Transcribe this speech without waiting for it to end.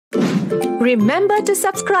Remember to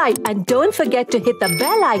subscribe and don't forget to hit the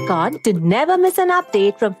bell icon to never miss an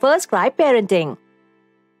update from First Cry Parenting.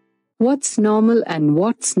 What's normal and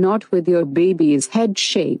what's not with your baby's head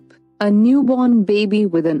shape? A newborn baby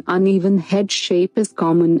with an uneven head shape is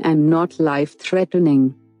common and not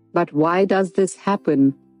life-threatening. But why does this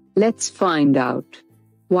happen? Let's find out.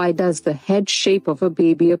 Why does the head shape of a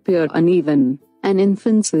baby appear uneven? An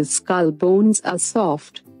infant's skull bones are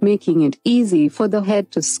soft, making it easy for the head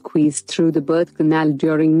to squeeze through the birth canal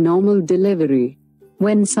during normal delivery.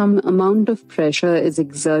 When some amount of pressure is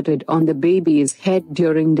exerted on the baby's head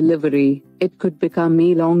during delivery, it could become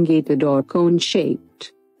elongated or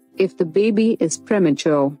cone-shaped. If the baby is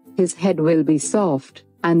premature, his head will be soft,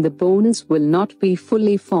 and the bones will not be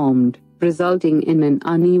fully formed, resulting in an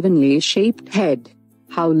unevenly shaped head.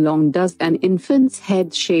 How long does an infant's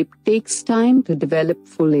head shape takes time to develop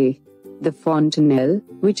fully? The fontanelle,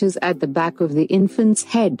 which is at the back of the infant's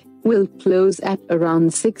head, will close at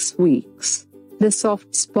around 6 weeks. The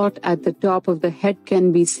soft spot at the top of the head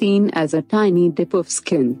can be seen as a tiny dip of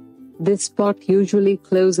skin. This spot usually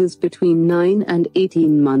closes between 9 and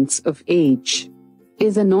 18 months of age.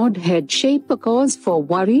 Is an odd head shape a cause for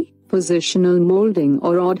worry? Positional molding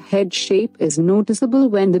or odd head shape is noticeable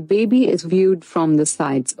when the baby is viewed from the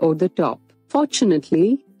sides or the top.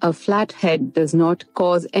 Fortunately, a flat head does not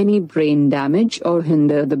cause any brain damage or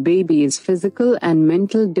hinder the baby's physical and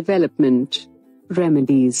mental development.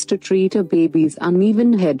 Remedies to treat a baby's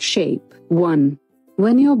uneven head shape. 1.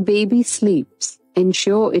 When your baby sleeps,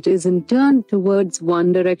 ensure it isn't turned towards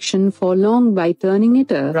one direction for long by turning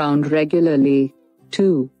it around regularly.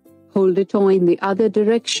 2. Hold it in the other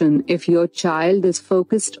direction if your child is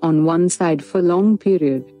focused on one side for long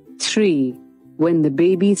period. 3. When the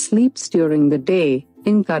baby sleeps during the day,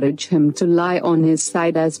 encourage him to lie on his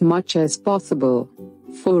side as much as possible.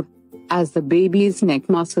 4. As the baby's neck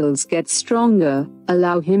muscles get stronger,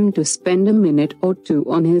 allow him to spend a minute or two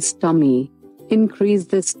on his tummy. Increase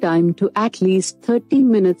this time to at least 30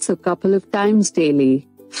 minutes a couple of times daily.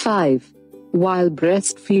 5. While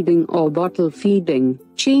breastfeeding or bottle feeding,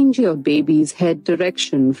 change your baby's head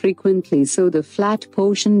direction frequently so the flat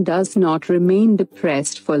portion does not remain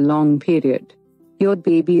depressed for a long period. Your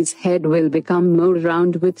baby's head will become more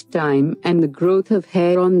round with time and the growth of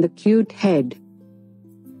hair on the cute head.